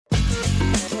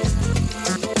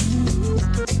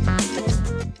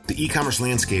The e-commerce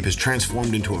landscape has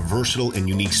transformed into a versatile and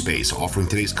unique space, offering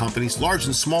today's companies, large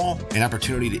and small, an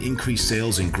opportunity to increase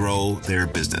sales and grow their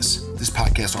business. This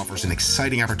podcast offers an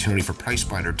exciting opportunity for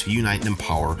PriceSpider to unite and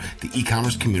empower the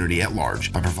e-commerce community at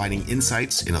large by providing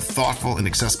insights in a thoughtful and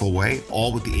accessible way,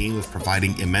 all with the aim of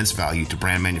providing immense value to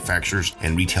brand manufacturers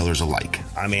and retailers alike.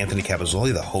 I'm Anthony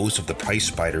Capozzoli, the host of the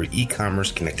PriceSpider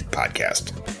E-commerce Connected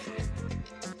podcast.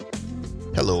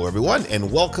 Hello, everyone,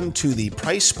 and welcome to the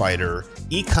PriceSpider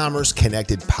E-commerce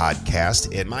Connected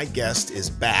podcast. And my guest is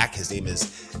back. His name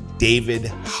is David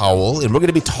Howell, and we're going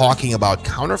to be talking about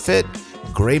counterfeit,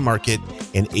 gray market,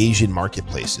 and Asian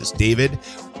marketplaces. David,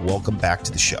 welcome back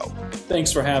to the show.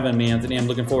 Thanks for having me, Anthony. I'm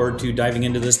looking forward to diving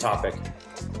into this topic.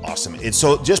 Awesome. And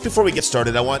so just before we get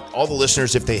started, I want all the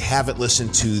listeners, if they haven't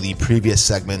listened to the previous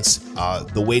segments,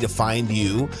 the way to find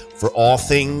you for all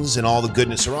things and all the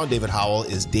goodness around David Howell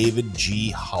is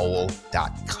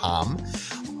davidghowell.com.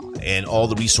 And all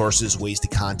the resources, ways to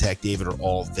contact David are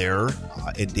all there.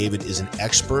 And David is an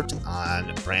expert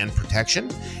on brand protection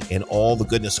and all the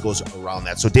goodness that goes around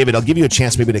that. So David, I'll give you a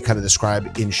chance maybe to kind of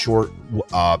describe in short,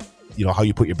 how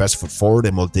you put your best foot forward,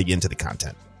 and we'll dig into the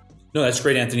content. No, that's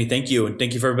great, Anthony. Thank you. And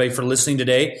thank you for everybody for listening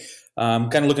today. I'm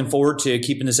kind of looking forward to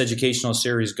keeping this educational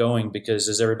series going because,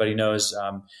 as everybody knows,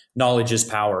 knowledge is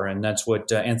power. And that's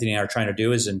what Anthony and I are trying to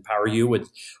do, is empower you with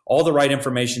all the right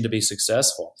information to be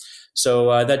successful.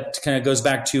 So that kind of goes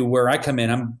back to where I come in.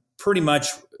 I'm pretty much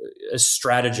a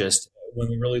strategist when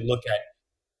we really look at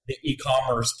the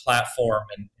e-commerce platform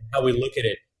and how we look at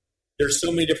it. There's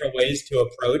so many different ways to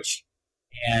approach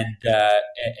and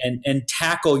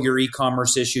tackle your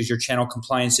e-commerce issues, your channel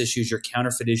compliance issues, your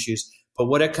counterfeit issues. But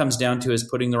what it comes down to is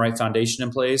putting the right foundation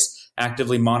in place,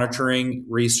 actively monitoring,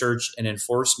 research, and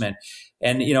enforcement.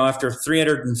 And, after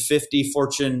 350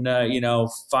 Fortune,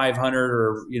 500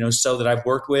 or, so that I've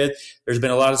worked with, there's been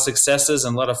a lot of successes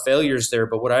and a lot of failures there.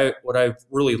 But what I've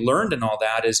really learned in all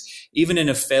that is even in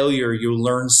a failure, you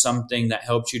learn something that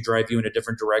helps you drive you in a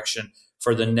different direction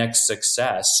for the next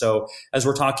success. So as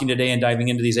we're talking today and diving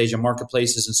into these Asian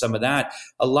marketplaces and some of that,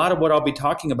 a lot of what I'll be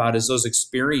talking about is those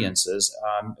experiences,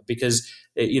 because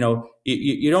you don't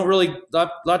really, a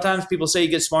lot of times people say you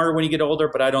get smarter when you get older,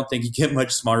 but I don't think you get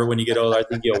much smarter when you get older. I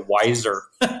think you get wiser.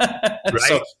 Right.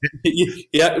 So,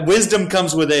 wisdom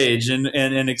comes with age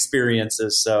and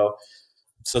experiences. So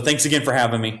thanks again for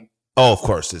having me. Oh, of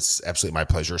course. It's absolutely my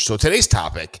pleasure. So today's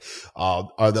topic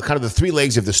are the kind of the three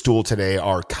legs of the stool today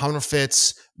are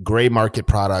counterfeits, gray market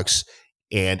products,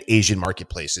 and Asian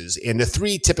marketplaces. And the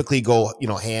three typically go,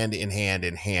 hand in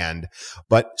hand.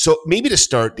 But so maybe to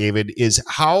start, David, is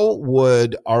how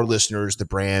would our listeners, the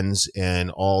brands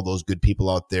and all those good people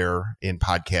out there in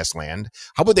podcast land,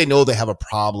 how would they know they have a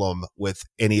problem with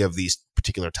any of these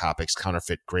particular topics,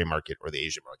 counterfeit, gray market, or the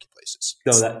Asian marketplaces?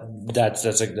 No, that's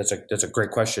a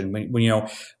great question. When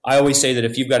I always say that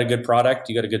if you've got a good product,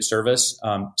 you got a good service,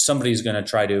 somebody's going to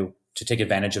try to take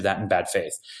advantage of that in bad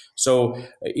faith. So,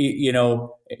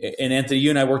 and Anthony,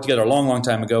 you and I worked together a long, long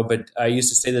time ago, but I used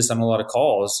to say this on a lot of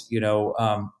calls,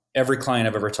 every client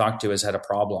I've ever talked to has had a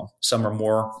problem. Some are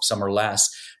more, some are less.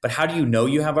 But how do you know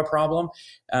you have a problem?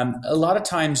 A lot of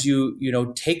times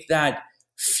you take that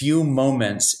few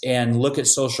moments and look at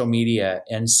social media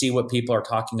and see what people are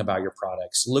talking about your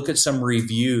products. Look at some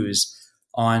reviews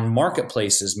on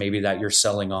marketplaces maybe that you're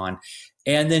selling on,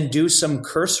 and then do some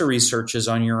cursory searches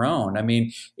on your own. I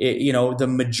mean, the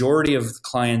majority of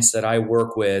clients that I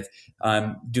work with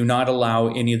do not allow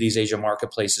any of these Asian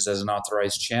marketplaces as an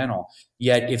authorized channel.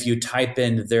 Yet if you type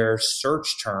in their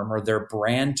search term or their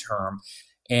brand term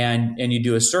and you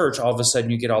do a search, all of a sudden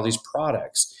you get all these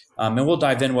products. And we'll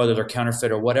dive in whether they're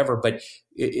counterfeit or whatever, but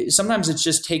sometimes it's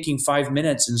just taking 5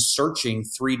 minutes and searching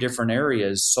 3 different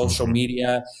areas: social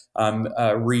media,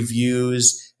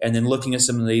 reviews, and then looking at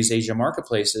some of these Asian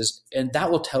marketplaces, and that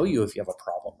will tell you if you have a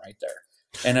problem right there.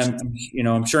 And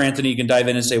I'm sure Anthony, you can dive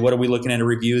in and say, what are we looking at in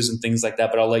reviews and things like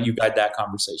that, but I'll let you guide that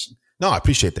conversation. No, I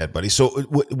appreciate that, buddy. So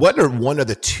what are one of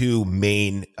the 2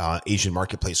 main Asian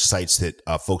marketplace sites that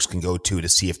folks can go to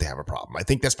see if they have a problem? I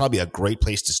think that's probably a great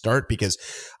place to start because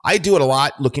I do it a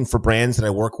lot looking for brands that I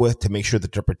work with to make sure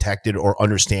that they're protected or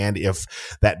understand if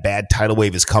that bad tidal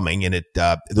wave is coming. And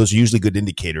those are usually good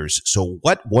indicators. So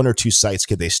what 1 or 2 sites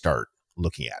could they start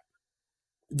looking at?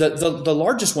 The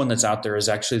largest one that's out there is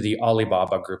actually the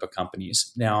Alibaba group of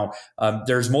companies. Now,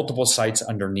 there's multiple sites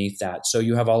underneath that. So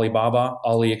you have Alibaba,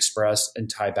 AliExpress,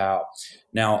 and Taobao.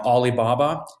 Now,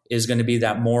 Alibaba is going to be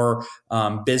that more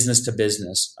business to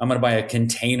business. I'm going to buy a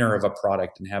container of a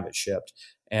product and have it shipped,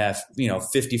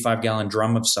 55-gallon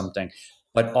drum of something.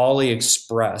 But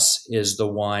AliExpress is the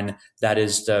one that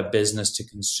is the business to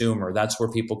consumer. That's where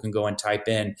people can go and type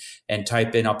in.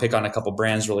 I'll pick on a couple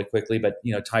brands really quickly, but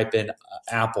type in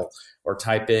Apple or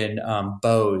type in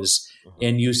Bose,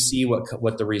 and you see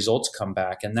what the results come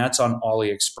back, and that's on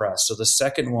AliExpress. So the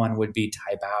second one would be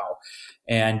Taobao,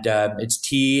 and it's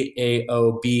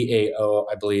Taobao,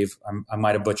 I believe. I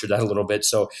might have butchered that a little bit,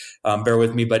 so bear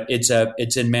with me. But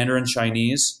it's in Mandarin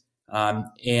Chinese,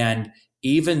 and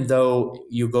even though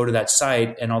you go to that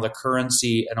site and all the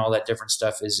currency and all that different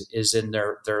stuff is in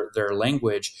their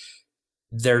language,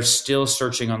 they're still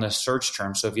searching on the search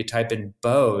term. So if you type in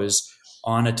Bose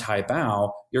on a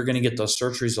Taobao, you're going to get those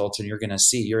search results, and you're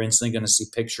instantly going to see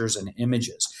pictures and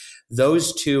images.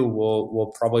 Those two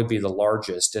will probably be the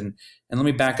largest. And let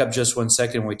me back up just 1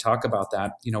 second when we talk about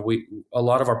that. A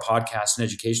lot of our podcasts and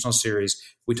educational series,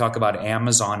 we talk about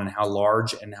Amazon and how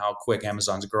large and how quick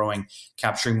Amazon's growing,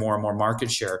 capturing more and more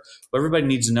market share. But everybody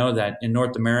needs to know that in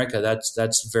North America,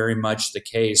 that's very much the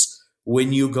case.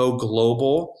 When you go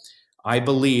global, I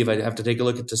believe, I'd have to take a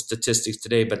look at the statistics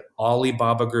today, but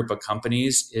Alibaba Group of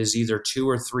companies is either 2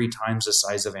 or 3 times the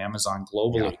size of Amazon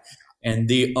globally. Yeah. And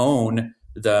they own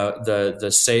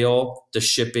the sale, the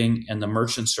shipping, and the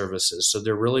merchant services. So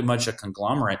they're really much a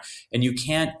conglomerate, and you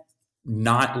can't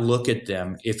not look at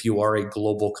them if you are a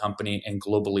global company and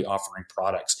globally offering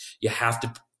products. You have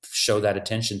to show that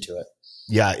attention to it.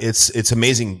 Yeah, it's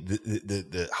amazing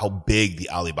the how big the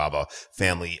Alibaba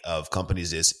family of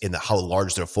companies is, and how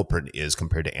large their footprint is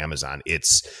compared to Amazon.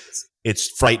 It's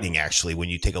frightening, actually, when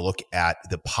you take a look at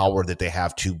the power that they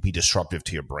have to be disruptive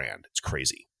to your brand. It's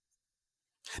crazy.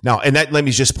 Now, and that, let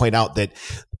me just point out that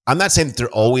I'm not saying that they're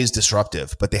always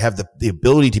disruptive, but they have the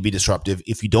ability to be disruptive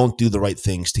if you don't do the right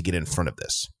things to get in front of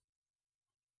this.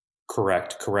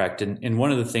 Correct. And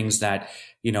one of the things that,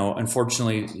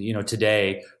 unfortunately,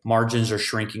 today margins are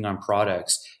shrinking on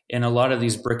products, and a lot of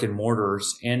these brick and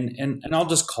mortars, and I'll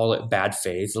just call it bad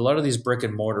faith. A lot of these brick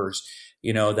and mortars,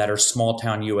 that are small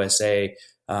town USA,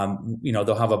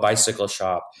 they'll have a bicycle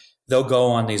shop. They'll go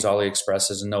on these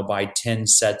AliExpresses and they'll buy 10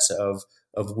 sets of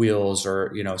wheels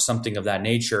or, something of that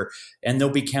nature, and they'll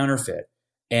be counterfeit.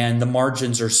 And the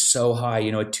margins are so high,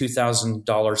 a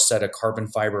 $2,000 set of carbon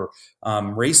fiber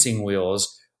racing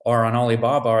wheels are on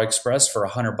Alibaba or Express for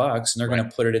 $100, and they're going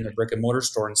to put it in the brick and mortar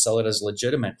store and sell it as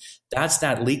legitimate. That's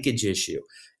that leakage issue.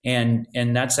 And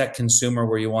that's that consumer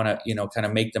where you want to, kind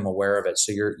of make them aware of it.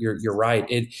 So you're right.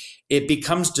 It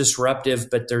becomes disruptive,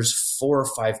 but there's 4 or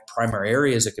 5 primary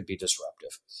areas that could be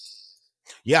disruptive.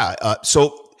 Yeah.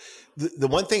 So the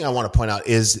one thing I want to point out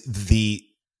is the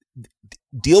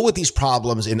deal with these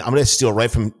problems, and I'm going to steal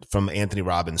right from Anthony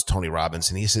Robbins, Tony Robbins,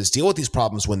 and he says, deal with these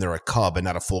problems when they're a cub and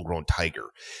not a full-grown tiger,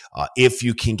 if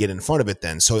you can get in front of it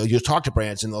then. So you'll talk to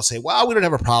brands and they'll say, well, we don't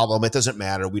have a problem. It doesn't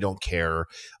matter. We don't care.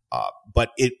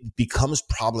 But it becomes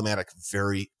problematic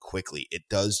very quickly. It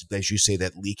does, as you say,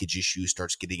 that leakage issue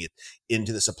starts getting it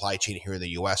into the supply chain here in the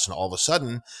U.S., and all of a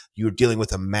sudden you're dealing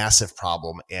with a massive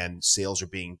problem, and sales are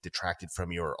being detracted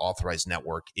from your authorized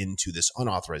network into this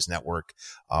unauthorized network,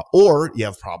 or you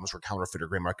have problems where counterfeit or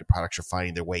gray market products are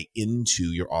finding their way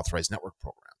into your authorized network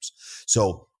programs.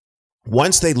 So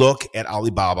once they look at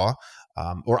Alibaba,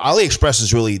 or AliExpress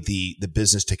is really the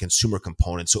business to consumer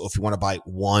component. So if you want to buy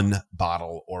one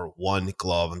bottle or one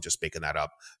glove, I'm just making that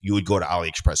up, you would go to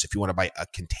AliExpress. If you want to buy a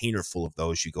container full of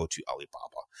those, you go to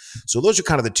Alibaba. So those are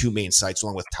kind of the 2 main sites,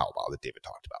 along with Taobao that David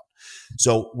talked about.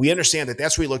 So we understand that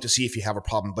that's where you look to see if you have a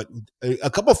problem. But a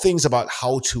couple of things about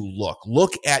how to look.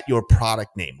 Look at your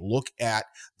product name. Look at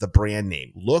the brand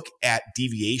name. Look at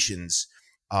deviations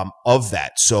of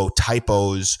that. So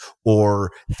typos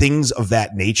or things of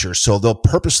that nature. So they'll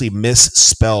purposely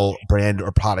misspell brand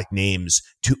or product names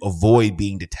to avoid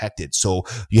being detected. So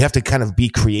you have to kind of be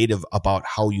creative about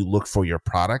how you look for your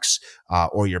products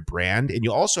or your brand. And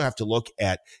you also have to look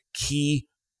at key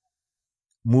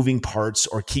moving parts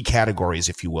or key categories,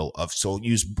 if you will, so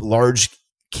use large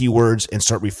keywords and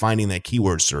start refining that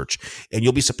keyword search. And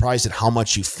you'll be surprised at how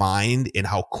much you find and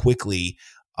how quickly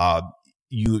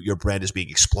your brand is being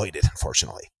exploited,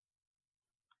 unfortunately.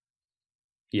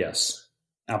 Yes,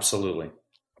 absolutely.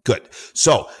 Good.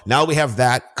 So now we have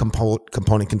that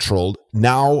component controlled.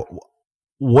 Now,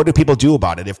 what do people do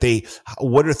about it?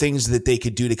 What are things that they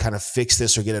could do to kind of fix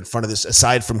this or get in front of this,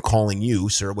 aside from calling you,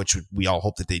 sir, which we all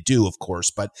hope that they do, of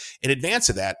course. But in advance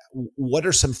of that, what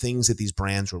are some things that these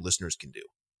brands or listeners can do?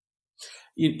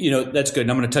 That's good.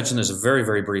 And I'm going to touch on this very,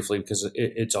 very briefly because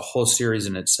it's a whole series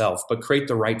in itself, but create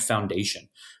the right foundation.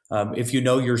 If you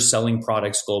know you're selling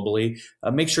products globally,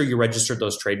 make sure you register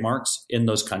those trademarks in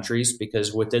those countries,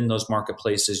 because within those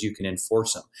marketplaces you can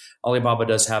enforce them. Alibaba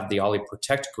does have the Ali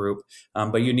Protect group,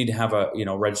 but you need to have a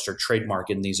registered trademark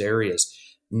in these areas.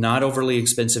 Not overly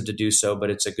expensive to do so, but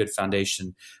it's a good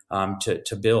foundation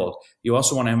to build. You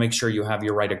also want to make sure you have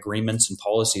your right agreements and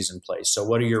policies in place. So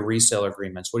what are your resale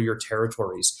agreements? What are your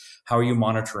territories? How are you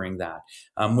monitoring that?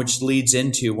 Which leads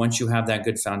into, once you have that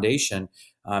good foundation,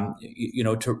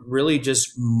 to really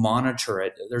just monitor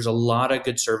it. There's a lot of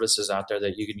good services out there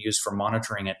that you can use for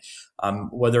monitoring it.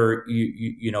 Whether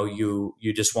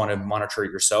you just want to monitor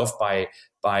it yourself by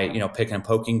picking and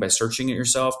poking, by searching it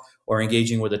yourself, or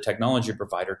engaging with a technology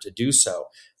provider to do so.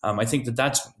 I think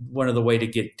that's one of the way to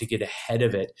get ahead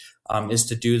of it, is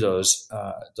to do those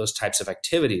types of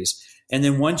activities. And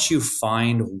then once you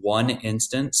find one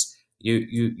instance,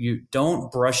 you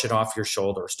don't brush it off your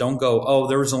shoulders. Don't go, oh,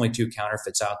 there was only 2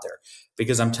 counterfeits out there.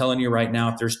 Because I'm telling you right now,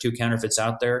 if there's 2 counterfeits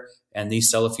out there and these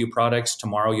sell a few products,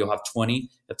 tomorrow you'll have 20.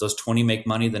 If those 20 make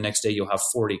money, the next day you'll have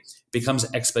 40. It becomes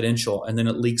exponential, and then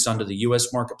it leaks onto the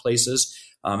U.S. marketplaces.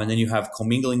 And then you have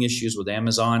commingling issues with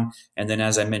Amazon. And then,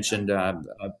 as I mentioned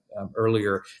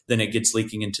earlier, then it gets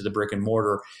leaking into the brick and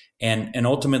mortar. And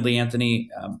ultimately, Anthony,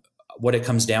 what it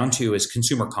comes down to is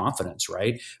consumer confidence,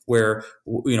 right? Where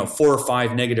 4 or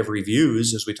 5 negative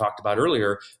reviews, as we talked about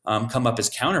earlier, come up as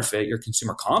counterfeit. Your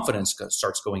consumer confidence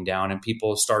starts going down, and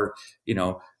people start,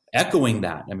 echoing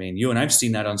that. I mean, you and I've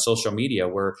seen that on social media,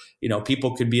 where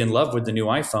people could be in love with the new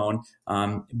iPhone,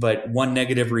 but one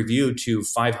negative review to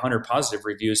 500 positive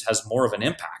reviews has more of an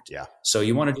impact. Yeah. So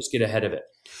you want to just get ahead of it.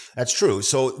 That's true.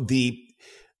 So the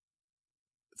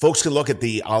folks can look at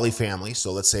the Ali family.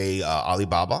 So let's say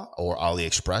Alibaba or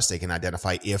AliExpress. They can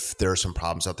identify if there are some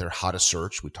problems out there, how to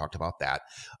search. We talked about that.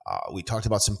 We talked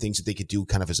about some things that they could do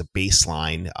kind of as a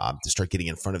baseline to start getting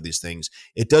in front of these things.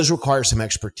 It does require some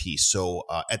expertise. So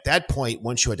at that point,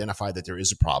 once you identify that there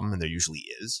is a problem, and there usually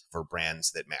is for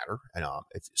brands that matter,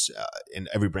 and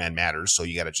every brand matters, so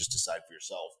you got to just decide for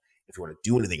yourself if you want to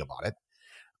do anything about it.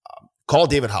 Call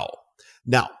David Howell.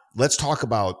 Now, let's talk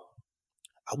about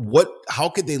how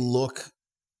could they look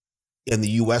in the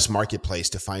U.S. marketplace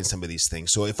to find some of these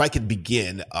things. So if I could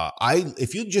begin,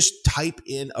 if you just type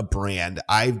in a brand,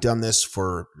 I've done this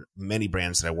for many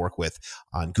brands that I work with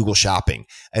on Google Shopping,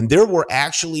 and there were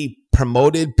actually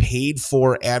promoted, paid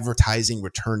for advertising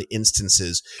return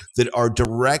instances that are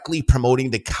directly promoting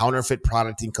the counterfeit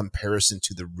product in comparison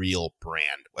to the real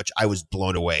brand, which I was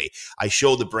blown away. I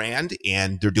show the brand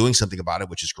and they're doing something about it,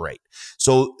 which is great.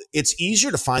 So it's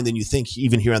easier to find than you think,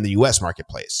 even here on the U.S.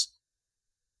 marketplace.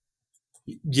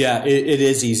 Yeah, it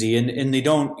is easy, and they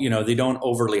don't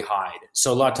overly hide.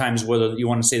 So a lot of times, whether you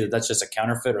want to say that that's just a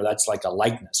counterfeit or that's like a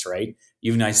likeness, right?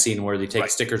 You've not seen where they take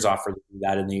stickers off or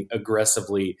that, and they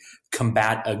aggressively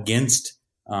combat against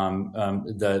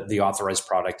the authorized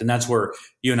product. And that's where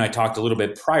you and I talked a little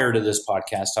bit prior to this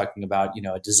podcast, talking about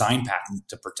a design patent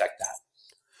to protect that.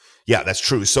 Yeah, that's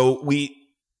true. So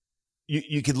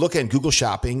You could look at Google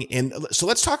Shopping. And so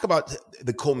let's talk about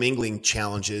the commingling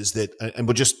challenges and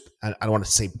we'll just, I don't want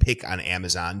to say pick on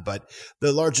Amazon, but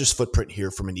the largest footprint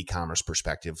here from an e-commerce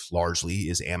perspective largely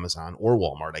is Amazon or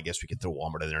Walmart. I guess we could throw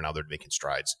Walmart in there now. They're making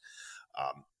strides.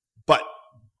 But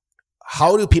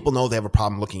how do people know they have a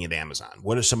problem looking at Amazon?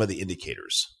 What are some of the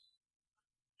indicators?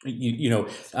 A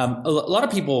lot of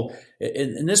people,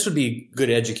 and this would be a good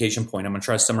education point. I'm going to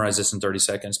try to summarize this in 30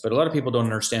 seconds, but a lot of people don't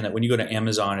understand that when you go to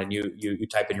Amazon and you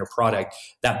type in your product,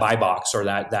 that buy box or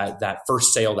that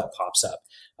first sale that pops up,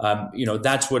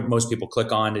 that's what most people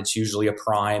click on. It's usually a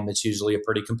Prime. It's usually a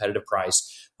pretty competitive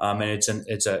price. And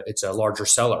it's a larger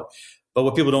seller. But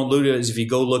what people don't look at is if you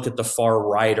go look at the far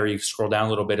right or you scroll down a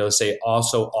little bit, it'll say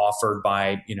also offered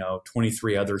by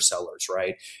 23 other sellers,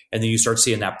 right? And then you start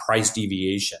seeing that price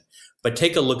deviation. But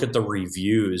take a look at the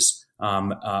reviews,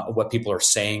 what people are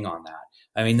saying on that.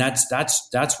 I mean, that's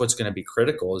what's going to be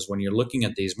critical is when you're looking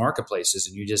at these marketplaces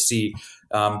and you just see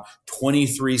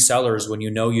 23 sellers when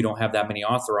you don't have that many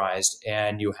authorized,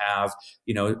 and you have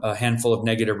a handful of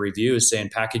negative reviews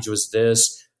saying package was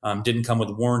this. Didn't come with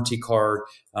a warranty card.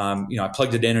 I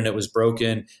plugged it in and it was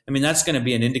broken. I mean, that's going to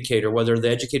be an indicator whether the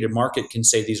educated market can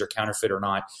say these are counterfeit or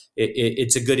not.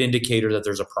 It's a good indicator that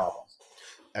there's a problem.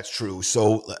 That's true.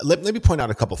 So let me point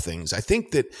out a couple things. I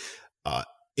think that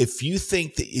if you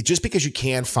think that just because you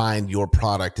can find your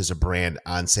product as a brand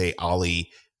on, say,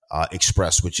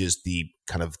 AliExpress, which is the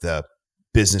kind of the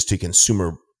business to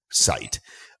consumer site,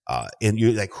 and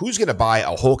you're like, who's going to buy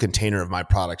a whole container of my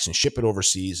products and ship it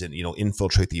overseas and,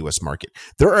 infiltrate the U.S. market?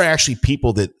 There are actually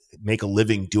people that make a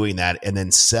living doing that and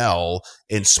then sell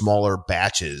in smaller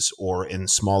batches or in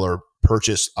smaller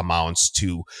purchase amounts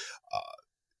to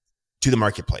the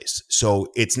marketplace. So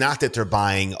it's not that they're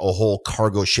buying a whole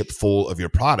cargo ship full of your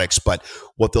products, but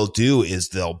what they'll do is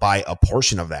they'll buy a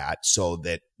portion of that so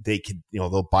that they can,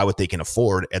 they'll buy what they can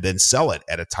afford and then sell it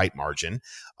at a tight margin,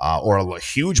 or a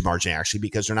huge margin actually,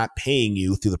 because they're not paying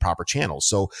you through the proper channels.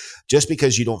 So just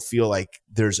because you don't feel like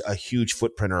there's a huge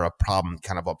footprint or a problem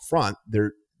kind of up front,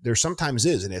 there sometimes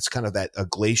is, and it's kind of that a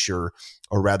glacier,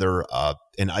 or rather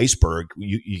an iceberg.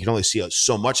 You can only see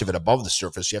so much of it above the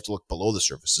surface. You have to look below the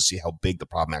surface to see how big the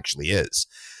problem actually is.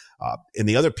 And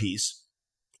the other piece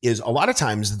is a lot of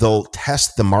times they'll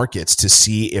test the markets to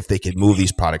see if they can move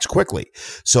these products quickly.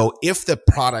 So if the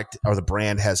product or the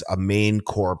brand has a main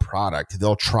core product,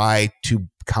 they'll try to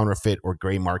counterfeit or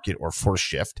gray market or force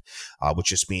shift, which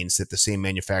just means that the same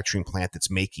manufacturing plant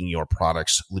that's making your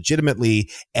products legitimately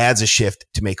adds a shift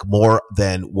to make more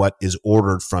than what is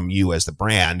ordered from you as the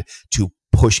brand to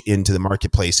push into the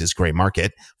marketplace as gray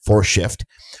market, force shift.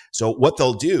 So what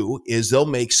they'll do is they'll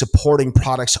make supporting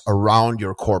products around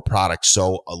your core product.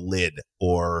 So a lid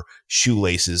or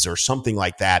shoelaces or something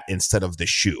like that instead of the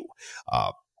shoe.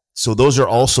 So those are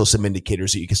also some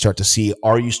indicators that you can start to see.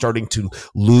 Are you starting to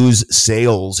lose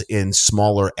sales in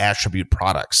smaller attribute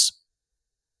products?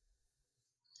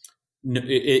 No,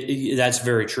 that's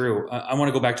very true. I want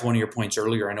to go back to one of your points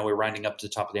earlier. I know we're rounding up to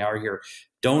the top of the hour here.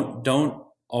 Don't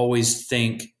always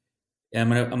think. I'm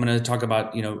gonna talk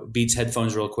about Beats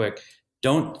headphones real quick.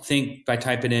 Don't think by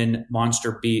typing in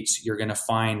Monster Beats you're gonna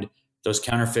find those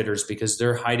counterfeiters, because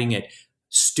they're hiding it.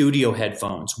 Studio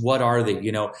headphones, what are they?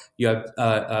 You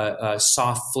have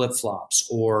soft flip flops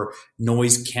or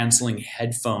noise canceling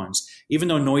headphones. Even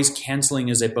though noise canceling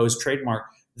is a Bose trademark,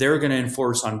 they're going to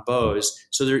enforce on Bose.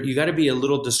 So you got to be a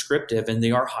little descriptive, and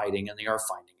they are hiding and they are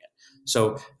finding it.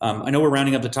 So I know we're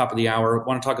rounding up the top of the hour. I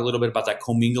want to talk a little bit about that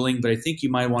commingling, but I think you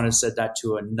might want to set that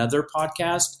to another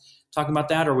podcast, talking about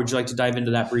that, or would you like to dive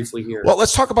into that briefly here? Well,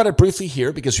 let's talk about it briefly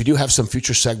here, because we do have some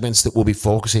future segments that will be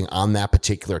focusing on that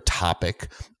particular topic.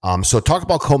 So talk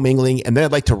about commingling, and then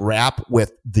I'd like to wrap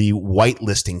with the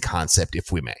whitelisting concept,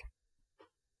 if we may.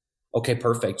 Okay,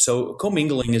 perfect. So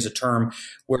commingling is a term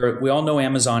where we all know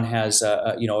Amazon has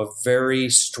a very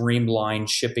streamlined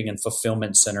shipping and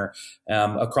fulfillment center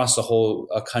across the whole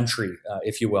country,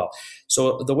 if you will.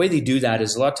 So the way they do that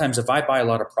is, a lot of times if I buy a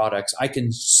lot of products, I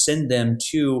can send them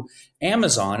to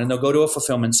Amazon and they'll go to a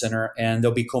fulfillment center and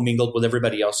they'll be commingled with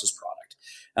everybody else's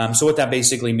product. So what that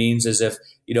basically means is, if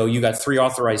you got 3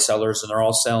 authorized sellers and they're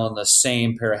all selling the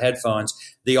same pair of headphones,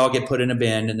 they all get put in a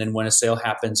bin, and then when a sale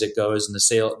happens, it goes, and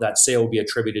that sale will be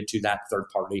attributed to that third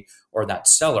party or that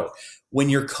seller. When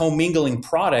you're commingling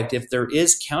product, if there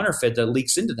is counterfeit that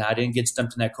leaks into that and gets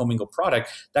dumped in that commingled product,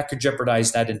 that could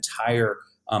jeopardize that entire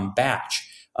batch.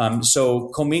 So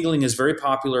commingling is very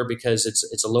popular because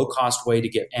it's a low cost way to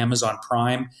get Amazon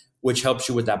Prime, which helps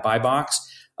you with that buy box.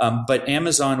 But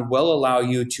Amazon will allow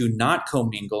you to not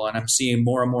commingle, and I'm seeing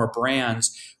more and more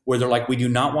brands where they're like, we do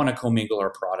not want to commingle our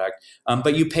product,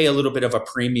 but you pay a little bit of a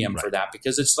premium for that,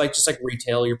 because it's just like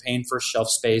retail. You're paying for shelf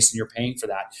space and you're paying for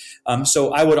that.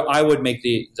 So I would make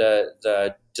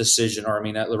the decision, or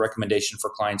the recommendation for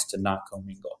clients to not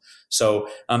commingle. So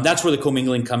that's where the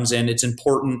commingling comes in. It's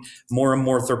important. More and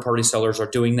more third-party sellers are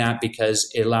doing that, because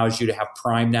it allows you to have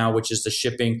Prime now, which is the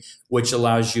shipping, which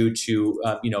allows you to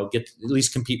get at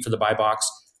least compete for the buy box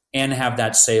and have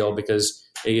that sale, because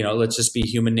let's just be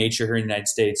human nature here in the United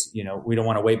States. We don't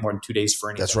want to wait more than 2 days for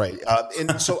anything. That's right.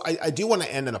 And so I do want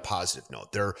to end on a positive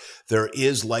note. There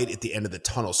is light at the end of the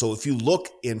tunnel. So if you look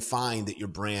and find that your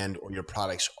brand or your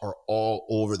products are all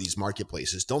over these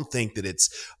marketplaces, don't think that it's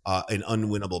an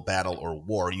unwinnable battle or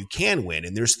war. You can win,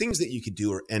 and there's things that you could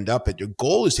do or end up at. Your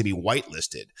goal is to be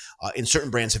whitelisted. And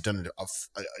certain brands have done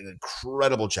an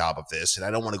incredible job of this, and I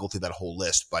don't want to go through that whole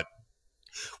list, but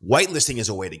whitelisting is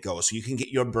a way to go. So you can get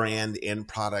your brand and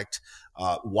product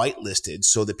whitelisted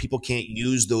so that people can't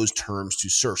use those terms to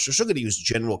search. They're still going to use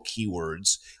general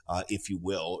keywords, if you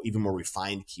will, even more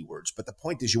refined keywords. But the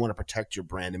point is, you want to protect your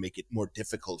brand and make it more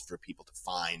difficult for people to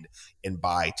find and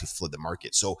buy to flood the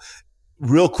market. So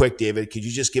real quick, David, could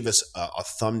you just give us a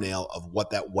thumbnail of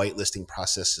what that whitelisting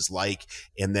process is like?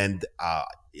 And then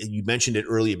you mentioned it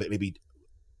earlier, but maybe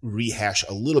rehash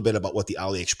a little bit about what the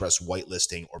AliExpress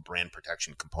whitelisting or brand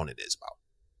protection component is about.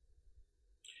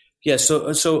 Yeah,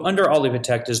 so under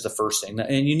AliProtect is the first thing,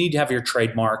 and you need to have your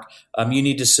trademark. You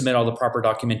need to submit all the proper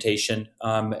documentation.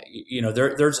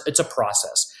 It's a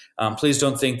process. Please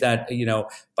don't think that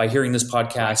by hearing this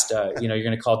podcast, you're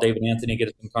going to call David Anthony, get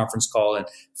a conference call, and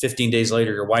 15 days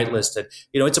later you're whitelisted.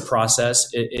 It's a process.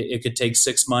 It could take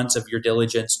 6 months of your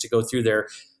diligence to go through there.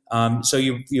 So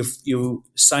you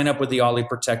sign up with the Ollie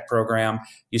Protect program.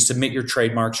 You submit your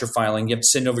trademarks, your filing. You have to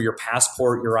send over your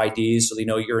passport, your IDs, so they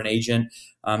know you're an agent,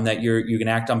 that you can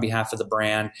act on behalf of the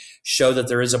brand. Show that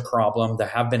there is a problem. There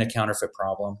have been a counterfeit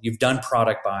problem. You've done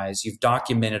product buys. You've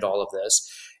documented all of this.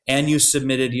 And you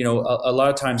submitted, a lot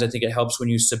of times I think it helps when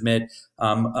you submit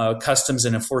customs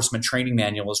and enforcement training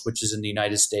manuals, which is in the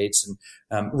United States.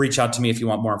 And reach out to me if you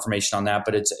want more information on that.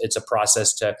 But it's a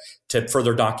process to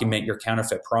further document your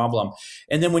counterfeit problem.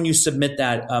 And then when you submit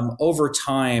that, over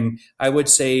time, I would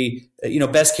say,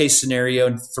 best case scenario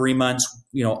in 3 months,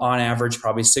 on average,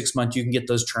 probably 6 months, you can get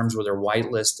those terms where they're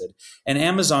whitelisted. And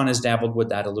Amazon has dabbled with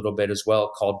that a little bit as well,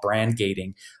 called brand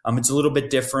gating. It's a little bit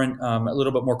different, a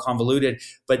little bit more convoluted,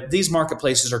 but these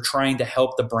marketplaces are trying to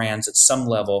help the brands at some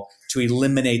level to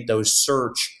eliminate those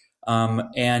search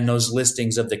and those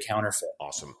listings of the counterfeit.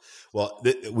 Awesome. Well,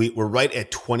 we're right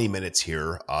at 20 minutes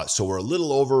here. So we're a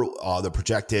little over the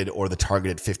projected or the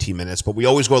targeted 15 minutes, but we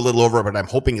always go a little over, but I'm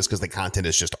hoping it's because the content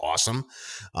is just awesome.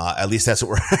 At least that's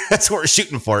what we're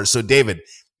shooting for. So David,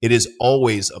 it is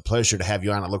always a pleasure to have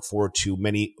you on. I look forward to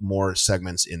many more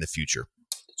segments in the future.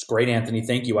 It's great, Anthony.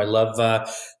 Thank you. I love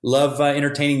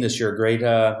entertaining this. You're a great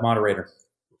moderator.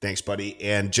 Thanks, buddy.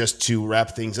 And just to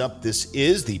wrap things up, this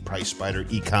is the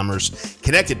PriceSpider e-commerce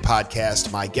connected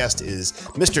podcast. My guest is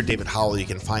Mr. David Howell. You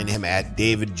can find him at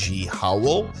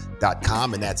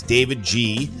davidghowell.com, and that's David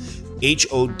G.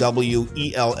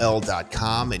 HOWELL.com.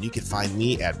 And you can find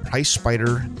me at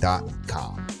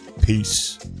PriceSpider.com.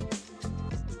 Peace.